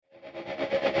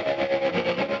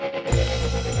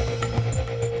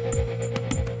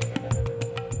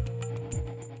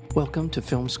Welcome to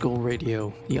Film School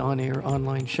Radio, the on-air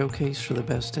online showcase for the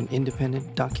best in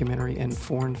independent documentary and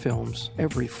foreign films,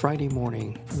 every Friday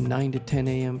morning from 9 to 10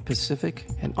 a.m. Pacific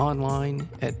and online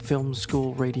at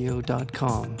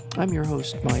filmschoolradio.com. I'm your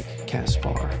host, Mike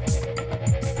Kaspar.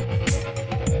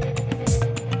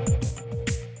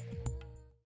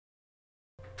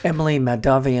 Emily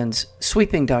Madavian's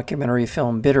sweeping documentary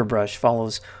film Bitterbrush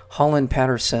follows Holland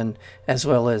Patterson as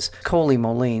well as Coley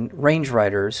Moline, range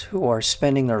riders who are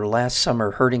spending their last summer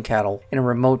herding cattle in a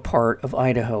remote part of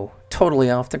Idaho.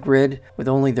 Totally off the grid, with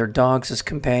only their dogs as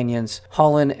companions,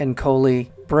 Holland and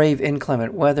Coley brave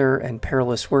inclement weather and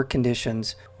perilous work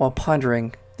conditions while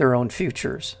pondering their own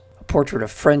futures. A portrait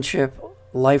of friendship,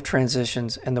 life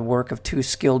transitions, and the work of two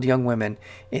skilled young women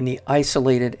in the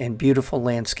isolated and beautiful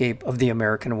landscape of the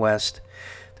American West.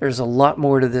 There's a lot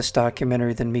more to this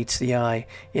documentary than meets the eye.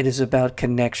 It is about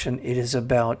connection. It is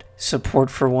about support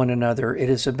for one another. It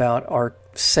is about our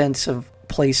sense of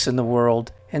place in the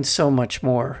world and so much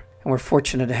more. And we're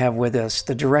fortunate to have with us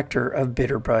the director of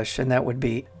Bitterbrush, and that would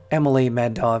be Emily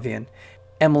Madavian.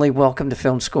 Emily, welcome to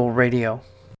Film School Radio.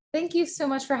 Thank you so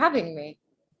much for having me.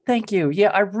 Thank you. Yeah,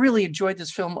 I really enjoyed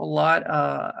this film a lot.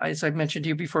 As I mentioned to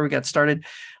you before we got started,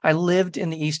 I lived in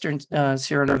the eastern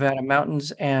Sierra Nevada mountains,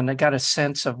 and I got a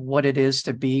sense of what it is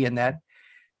to be in that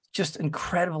just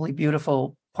incredibly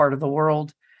beautiful part of the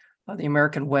world. The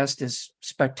American West is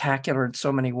spectacular in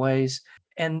so many ways.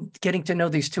 And getting to know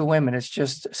these two women is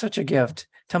just such a gift.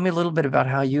 Tell me a little bit about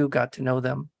how you got to know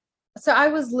them. So I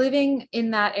was living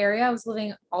in that area. I was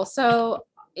living also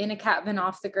in a cabin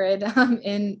off the grid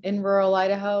in rural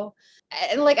Idaho.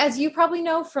 And like, as you probably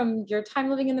know from your time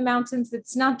living in the mountains,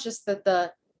 it's not just that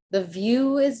the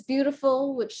view is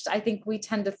beautiful, which I think we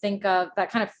tend to think of,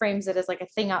 that kind of frames it as like a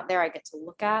thing out there I get to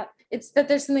look at. It's that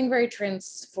there's something very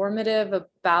transformative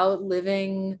about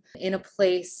living in a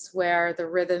place where the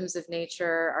rhythms of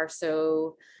nature are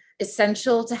so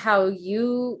essential to how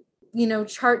you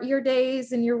chart your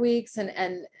days and your weeks.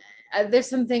 And there's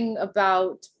something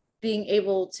about being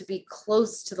able to be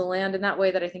close to the land in that way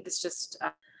that I think is just,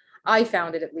 I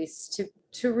found it at least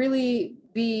to really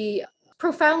be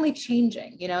profoundly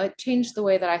changing. It changed the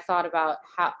way that I thought about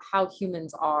how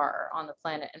humans are on the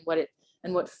planet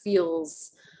and what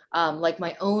feels like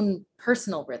my own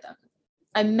personal rhythm.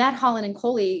 I met Holland and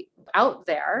Coley out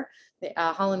there.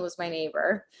 Holland was my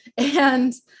neighbor,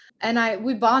 and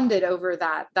we bonded over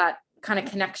that kind of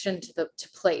connection to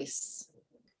place.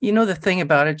 You know, the thing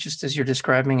about it, just as you're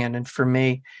describing it, and for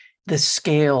me, the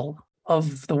scale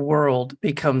of the world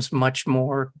becomes much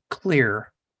more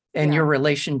clear, and your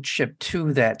relationship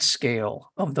to that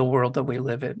scale of the world that we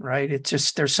live in, right? It's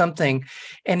just, there's something,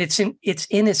 and it's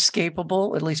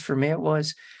inescapable, at least for me it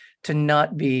was, to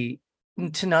not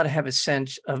have a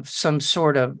sense of some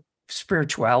sort of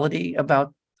spirituality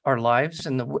about our lives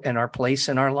and our place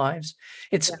in our lives.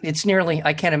 It's nearly,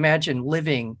 I can't imagine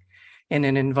living in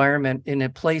an environment, in a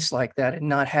place like that, and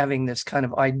not having this kind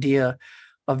of idea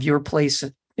of your place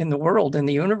in the world, in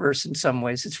the universe. In some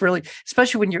ways, it's really,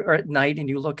 especially when you're at night and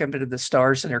you look up into the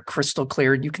stars and they're crystal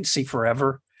clear and you can see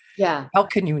forever. Yeah. How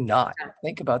can you not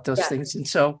think about those things? And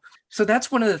so that's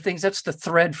one of the things, that's the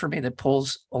thread for me that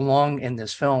pulls along in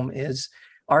this film, is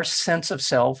our sense of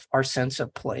self, our sense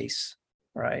of place,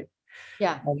 right?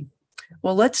 Yeah.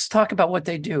 Well, let's talk about what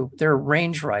they do. They're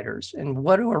range riders, and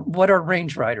what are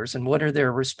range riders, and what are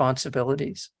their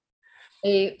responsibilities?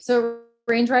 So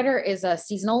range rider is a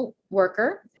seasonal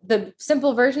worker. The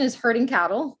simple version is herding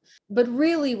cattle, but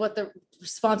really what the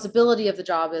responsibility of the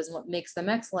job is and what makes them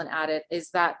excellent at it is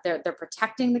that they're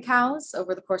protecting the cows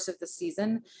over the course of the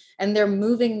season, and they're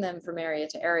moving them from area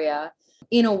to area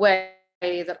in a way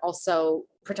that also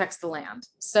protects the land.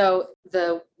 So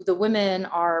the women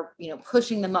are,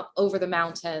 pushing them up over the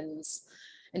mountains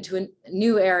into a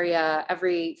new area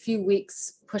every few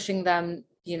weeks, pushing them,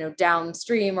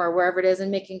 downstream or wherever it is,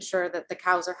 and making sure that the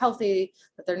cows are healthy,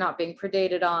 that they're not being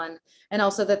predated on, and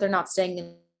also that they're not staying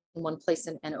in one place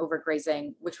and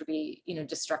overgrazing, which would be,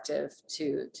 destructive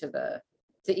to the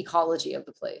ecology of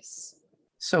the place.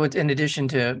 So it's, in addition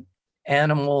to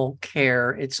animal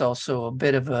care, it's also a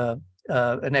bit of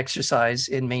an exercise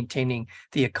in maintaining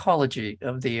the ecology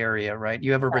of the area, right?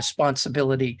 You have a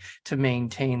responsibility to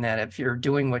maintain that if you're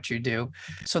doing what you do,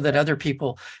 so that other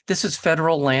people, this is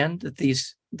federal land that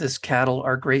this cattle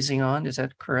are grazing on. Is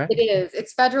that correct? It is.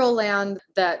 It's federal land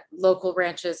that local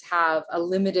ranches have a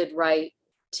limited right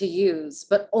to use,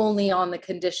 but only on the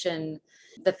condition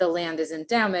that the land isn't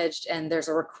damaged, and there's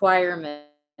a requirement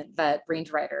that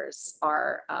range riders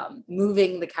are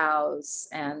moving the cows,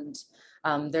 and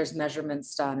there's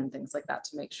measurements done and things like that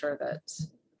to make sure that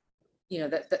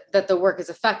that the work is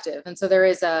effective. And so there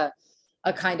is a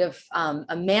kind of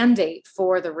a mandate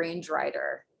for the range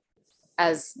rider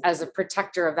as a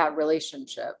protector of that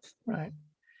relationship. Right.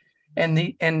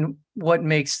 And what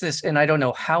makes this, and I don't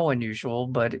know how unusual,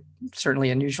 but certainly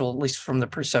unusual, at least from the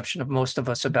perception of most of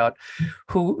us, about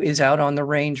who is out on the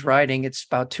range riding. It's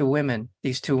about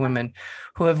these two women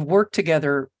who have worked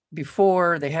together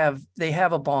before. They have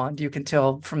a bond. You can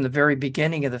tell from the very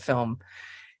beginning of the film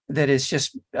that is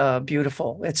just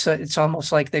beautiful. It's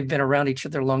almost like they've been around each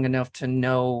other long enough to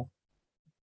know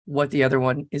what the other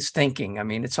one is thinking. I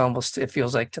mean, it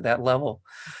feels like to that level.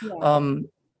 Yeah.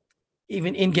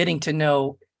 Even in getting to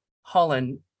know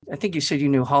Holland, I think you said you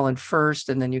knew Holland first,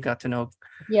 and then you got to know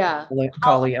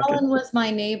Collie after. Holland was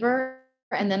my neighbor,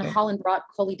 and then Okay. Holland brought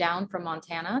Coley down from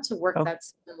Montana to work Oh, that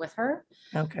season with her.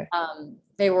 okay.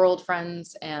 They were old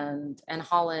friends, and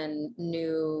Holland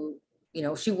knew,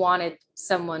 she wanted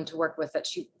someone to work with that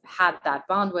she had that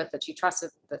bond with, that she trusted,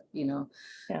 that,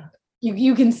 Yeah.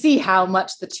 you can see how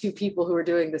much the two people who are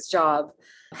doing this job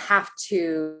have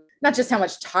to, not just how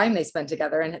much time they spend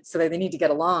together, and so they need to get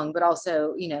along, but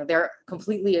also, they're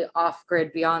completely off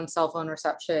grid, beyond cell phone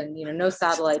reception, no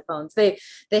satellite phones. They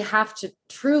have to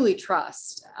truly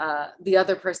trust the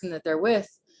other person that they're with.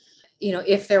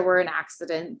 If there were an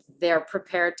accident, they're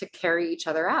prepared to carry each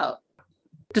other out.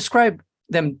 Describe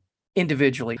them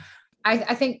individually.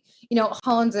 I think,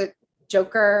 Holland's a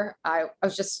joker. I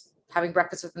was just having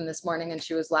breakfast with him this morning, and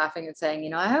she was laughing and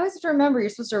saying, I always have to remember, you're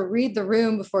supposed to read the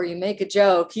room before you make a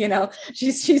joke.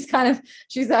 She's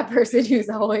that person who's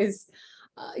always,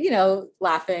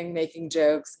 laughing, making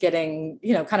jokes, getting,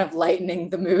 kind of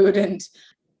lightening the mood. And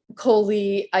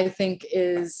Coley, I think,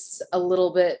 is a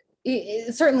little bit,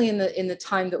 certainly in the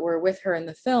time that we're with her in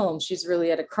the film, she's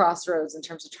really at a crossroads in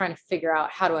terms of trying to figure out,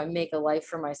 how do I make a life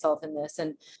for myself in this?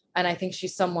 And I think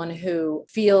she's someone who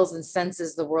feels and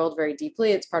senses the world very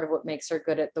deeply. It's part of what makes her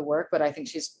good at the work. But I think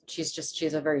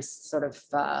she's a very sort of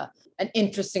an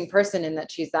interesting person, in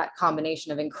that she's that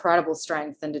combination of incredible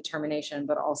strength and determination,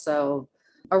 but also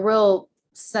a real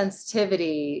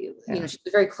sensitivity. Yeah. She's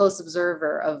a very close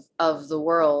observer of the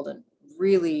world, and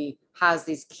really has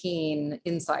these keen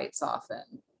insights often.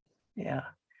 Yeah.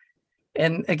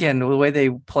 And again, the way they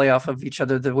play off of each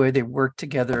other, the way they work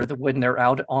together, when they're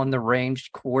out on the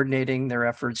range, coordinating their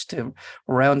efforts to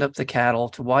round up the cattle,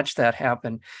 to watch that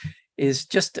happen is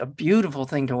just a beautiful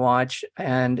thing to watch.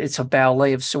 And it's a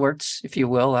ballet of sorts, if you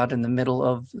will, out in the middle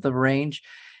of the range.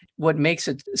 What makes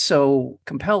it so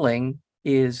compelling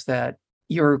is that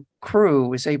your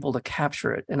crew is able to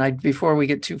capture it. And before we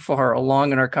get too far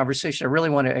along in our conversation, I really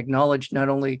want to acknowledge not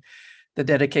only the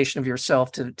dedication of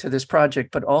yourself to this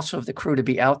project, but also of the crew to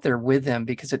be out there with them,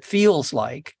 because it feels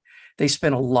like they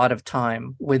spent a lot of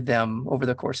time with them over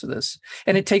the course of this.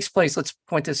 And it takes place, let's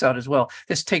point this out as well,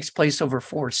 this takes place over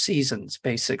 4 seasons,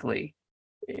 basically.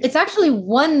 It's actually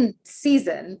one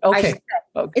season. Okay.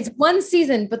 It's one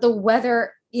season, but the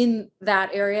weather in that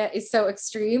area is so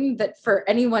extreme that for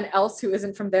anyone else who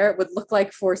isn't from there, it would look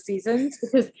like 4 seasons,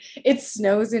 because it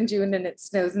snows in June and it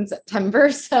snows in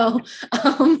September. So,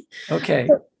 okay,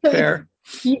 fair.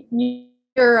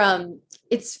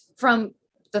 It's from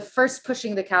the first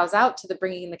pushing the cows out to the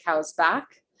bringing the cows back.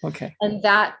 Okay. And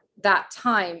that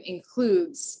time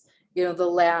includes, the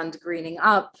land greening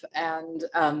up, and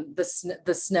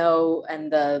the snow and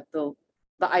the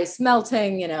ice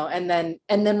melting, and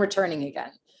then returning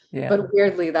again. Yeah. But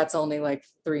weirdly, that's only like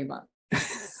 3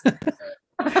 months.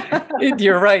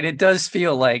 You're right. It does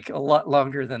feel like a lot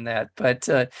longer than that. But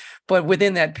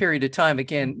within that period of time,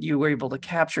 again, you were able to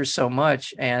capture so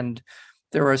much. And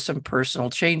there are some personal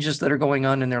changes that are going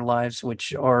on in their lives,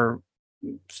 which are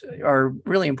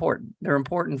really important. They're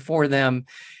important for them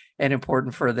and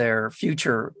important for their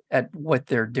future at what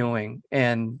they're doing.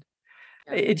 And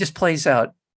it just plays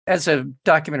out. As a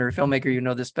documentary filmmaker, you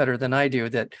know this better than I do,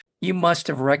 that you must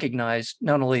have recognized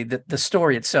not only the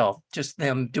story itself, just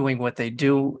them doing what they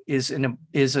do is an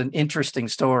interesting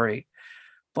story,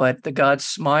 but the gods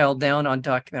smile down on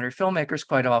documentary filmmakers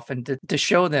quite often to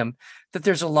show them that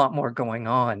there's a lot more going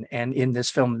on. And in this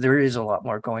film, there is a lot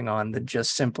more going on than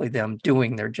just simply them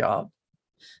doing their job.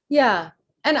 Yeah.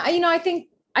 And I think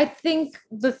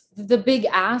the big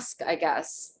ask, I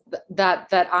guess,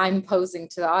 that I'm posing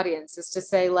to the audience is to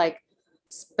say, like,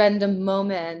 spend a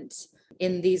moment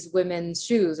in these women's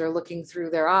shoes, or looking through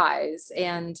their eyes,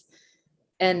 and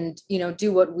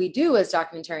do what we do as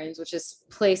documentarians, which is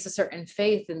place a certain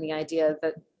faith in the idea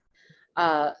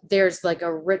that there's like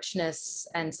a richness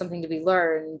and something to be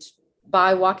learned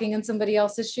by walking in somebody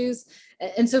else's shoes.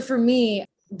 And so for me,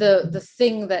 the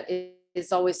thing that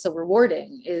is always so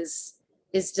rewarding is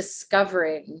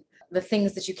discovering the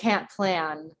things that you can't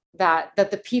plan, that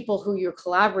the people who you're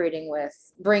collaborating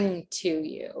with bring to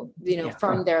you, Yeah.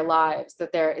 from their lives, that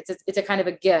it's a kind of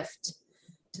a gift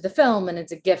to the film, and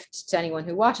it's a gift to anyone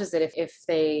who watches it if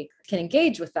they can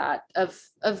engage with that,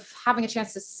 of having a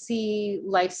chance to see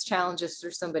life's challenges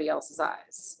through somebody else's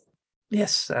eyes.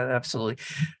 Yes, absolutely.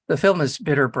 The film is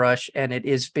Bitter Brush, and it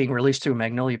is being released through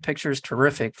Magnolia Pictures.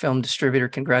 Terrific film distributor.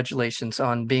 Congratulations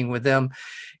on being with them.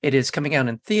 It is coming out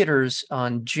in theaters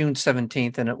on June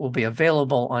 17th, and it will be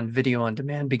available on video on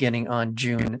demand beginning on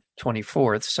June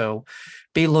 24th. So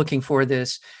be looking for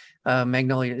this.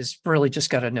 Magnolia has really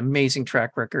just got an amazing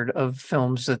track record of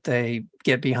films that they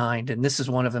get behind, and this is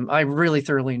one of them. I really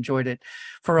thoroughly enjoyed it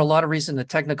for a lot of reasons. The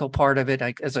technical part of it,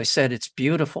 as I said, it's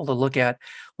beautiful to look at.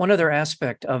 One other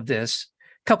aspect of this,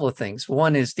 a couple of things.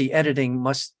 One is the editing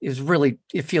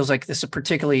it feels like this is a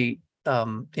particularly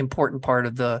important part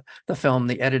of the film,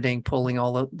 the editing, pulling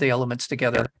all of the elements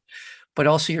together, but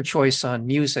also your choice on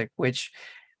music, which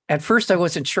at first I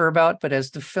wasn't sure about, but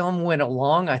as the film went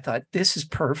along, I thought this is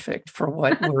perfect for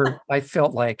what I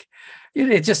felt like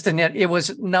it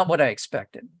was not what I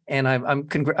expected. And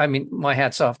I mean, my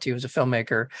hat's off to you as a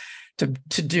filmmaker to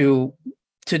do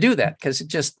that, because it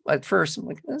just, at first I'm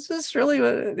like, is this really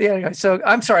yeah. So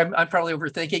I'm sorry, I'm probably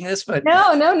overthinking this, but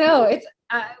no, it's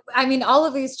I mean, all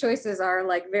of these choices are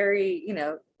like very,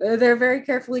 they're very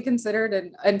carefully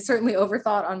considered and certainly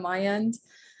overthought on my end.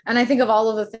 And I think of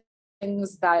all of the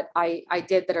things that I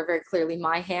did that are very clearly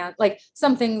my hand. Like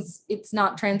some things, it's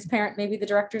not transparent, maybe the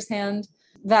director's hand.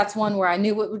 That's one where I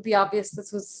knew it would be obvious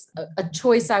this was a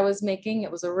choice I was making.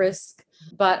 It was a risk,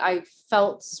 but I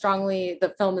felt strongly the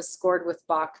film is scored with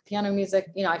Bach piano music.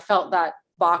 I felt that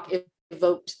Bach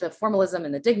evoked the formalism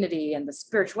and the dignity and the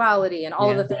spirituality and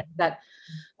all of the things that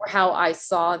were how I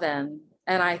saw them.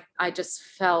 And I just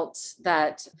felt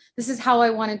that this is how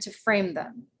I wanted to frame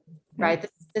them, right?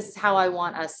 This is how I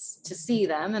want us to see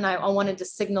them. And I wanted to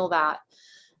signal that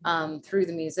through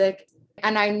the music.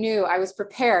 And I knew, I was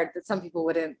prepared that some people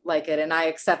wouldn't like it, and I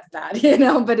accept that,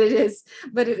 but it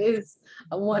is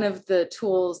one of the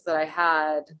tools that I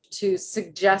had to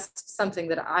suggest something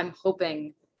that I'm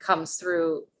hoping comes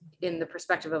through in the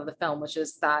perspective of the film, which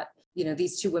is that,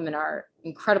 these two women are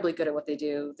incredibly good at what they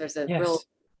do. There's a real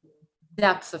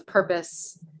depth of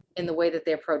purpose in the way that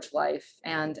they approach life.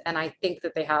 And I think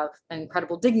that they have an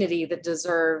incredible dignity that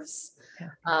deserves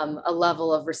a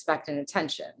level of respect and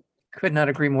attention. Could not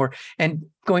agree more. And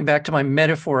going back to my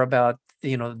metaphor about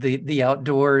the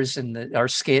outdoors and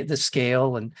the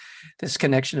scale and this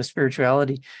connection of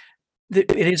spirituality,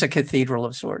 it is a cathedral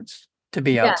of sorts to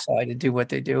be outside and do what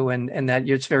they do, and that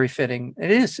it's very fitting.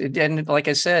 It is, and like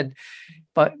I said,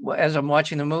 but as I'm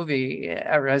watching the movie,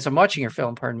 or as I'm watching your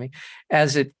film, pardon me,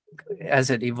 as it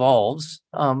evolves,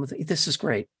 this is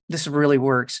great. This really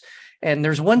works. And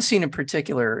there's one scene in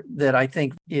particular that I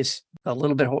think is a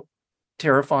little bit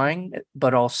terrifying,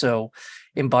 but also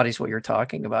embodies what you're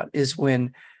talking about, is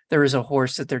when there is a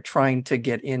horse that they're trying to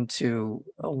get into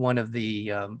one of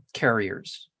the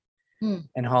carriers.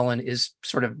 And Holland is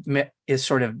sort of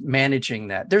managing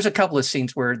that. There's a couple of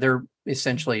scenes where they're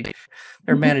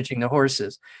managing the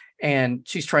horses, and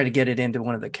she's trying to get it into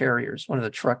one of the carriers, one of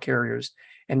the truck carriers,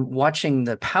 and watching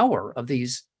the power of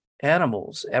these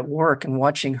animals at work and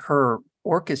watching her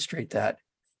orchestrate that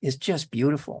is just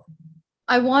beautiful.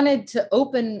 I wanted to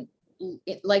open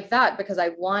it like that because I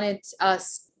wanted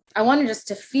us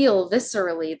to feel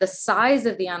viscerally the size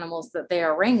of the animals that they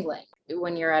are wrangling.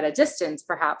 When you're at a distance,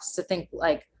 perhaps to think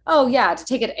like, oh yeah, to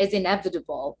take it as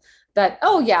inevitable that,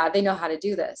 oh yeah, they know how to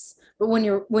do this. But when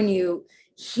you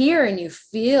hear and you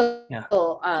feel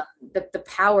the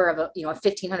power of a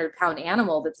 1,500-pound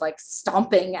animal that's like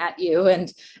stomping at you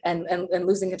and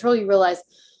losing control, you realize,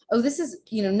 oh, this is,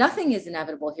 nothing is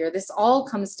inevitable here. This all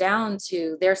comes down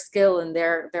to their skill and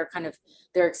their kind of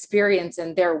their experience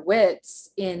and their wits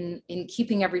in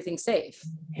keeping everything safe.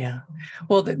 Yeah.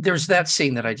 Well, there's that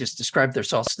scene that I just described.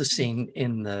 There's also the scene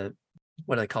in the,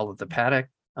 what do they call it? The paddock.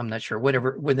 I'm not sure,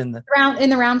 whatever, within the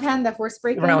round pen, the horse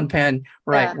breaking. Round pen,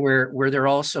 right. Yeah. Where they're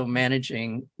also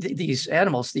managing these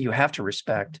animals that you have to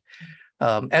respect.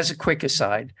 As a quick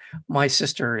aside, my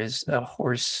sister is a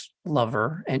horse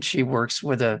lover, and she works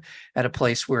at a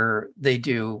place where they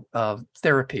do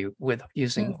therapy with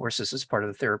using horses as part of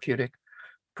the therapeutic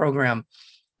program.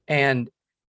 And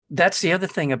that's the other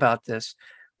thing about this.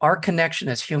 Our connection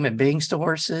as human beings to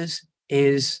horses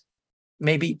is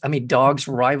dogs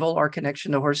rival our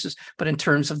connection to horses, but in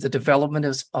terms of the development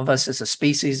of us as a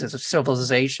species, as a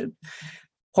civilization,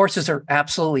 horses are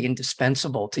absolutely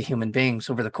indispensable to human beings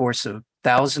over the course of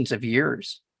thousands of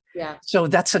years. Yeah. So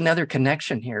that's another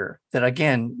connection here that,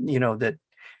 again, that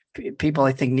people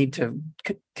I think need to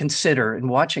consider in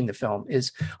watching the film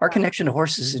is our connection to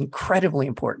horses is incredibly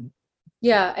important.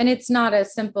 Yeah, and it's not a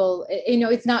simple,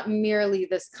 it's not merely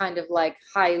this kind of like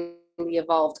highly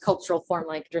evolved cultural form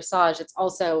like dressage. It's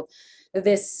also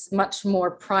this much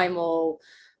more primal,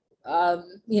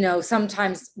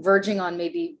 sometimes verging on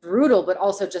maybe brutal, but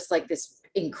also just like this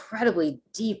incredibly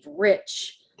deep,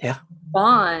 rich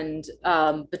bond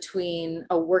between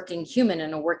a working human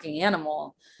and a working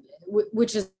animal,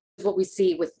 which is what we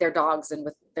see with their dogs and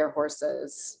with their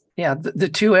horses. Yeah, the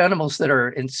two animals that are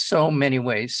in so many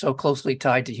ways so closely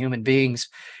tied to human beings,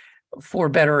 for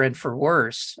better and for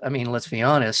worse. I mean, let's be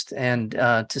honest. And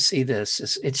to see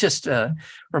this, it's just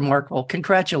remarkable.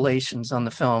 Congratulations on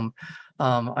the film.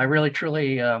 I really,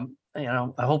 truly, I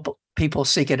hope people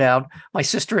seek it out. My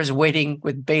sister is waiting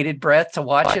with bated breath to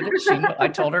watch it. I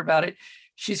told her about it.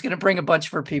 She's going to bring a bunch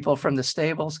of her people from the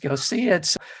stables, go see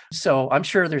it. So I'm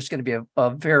sure there's going to be a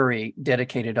very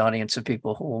dedicated audience of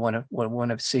people who will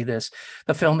want to see this.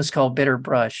 The film is called Bitter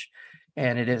Brush.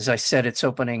 And it is, I said, it's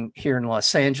opening here in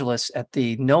Los Angeles at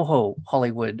the NoHo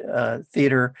Hollywood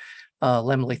Theater,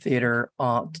 Laemmle Theater,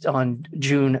 on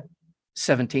June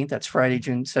 17th. That's Friday,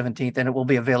 June 17th. And it will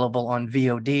be available on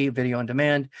VOD, video on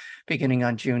demand, beginning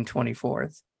on June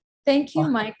 24th. Thank you,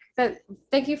 Mike.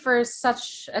 Thank you for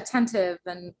such attentive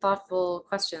and thoughtful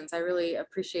questions. I really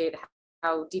appreciate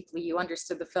how deeply you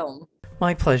understood the film.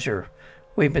 My pleasure.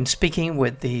 We've been speaking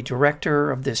with the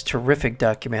director of this terrific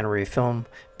documentary film,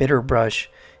 Bitter Brush,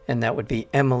 and that would be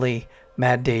Emily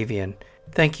Maddavian.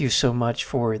 Thank you so much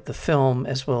for the film,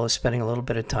 as well as spending a little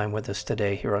bit of time with us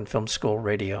today here on Film School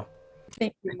Radio.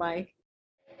 Thank you, Mike.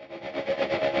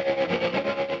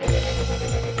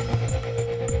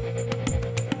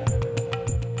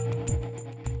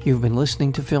 You've been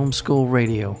listening to Film School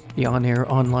Radio, the on-air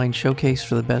online showcase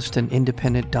for the best in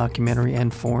independent documentary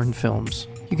and foreign films.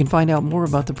 You can find out more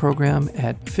about the program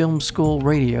at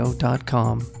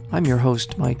filmschoolradio.com. I'm your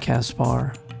host, Mike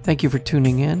Kaspar. Thank you for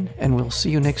tuning in, and we'll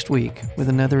see you next week with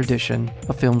another edition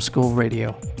of Film School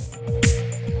Radio.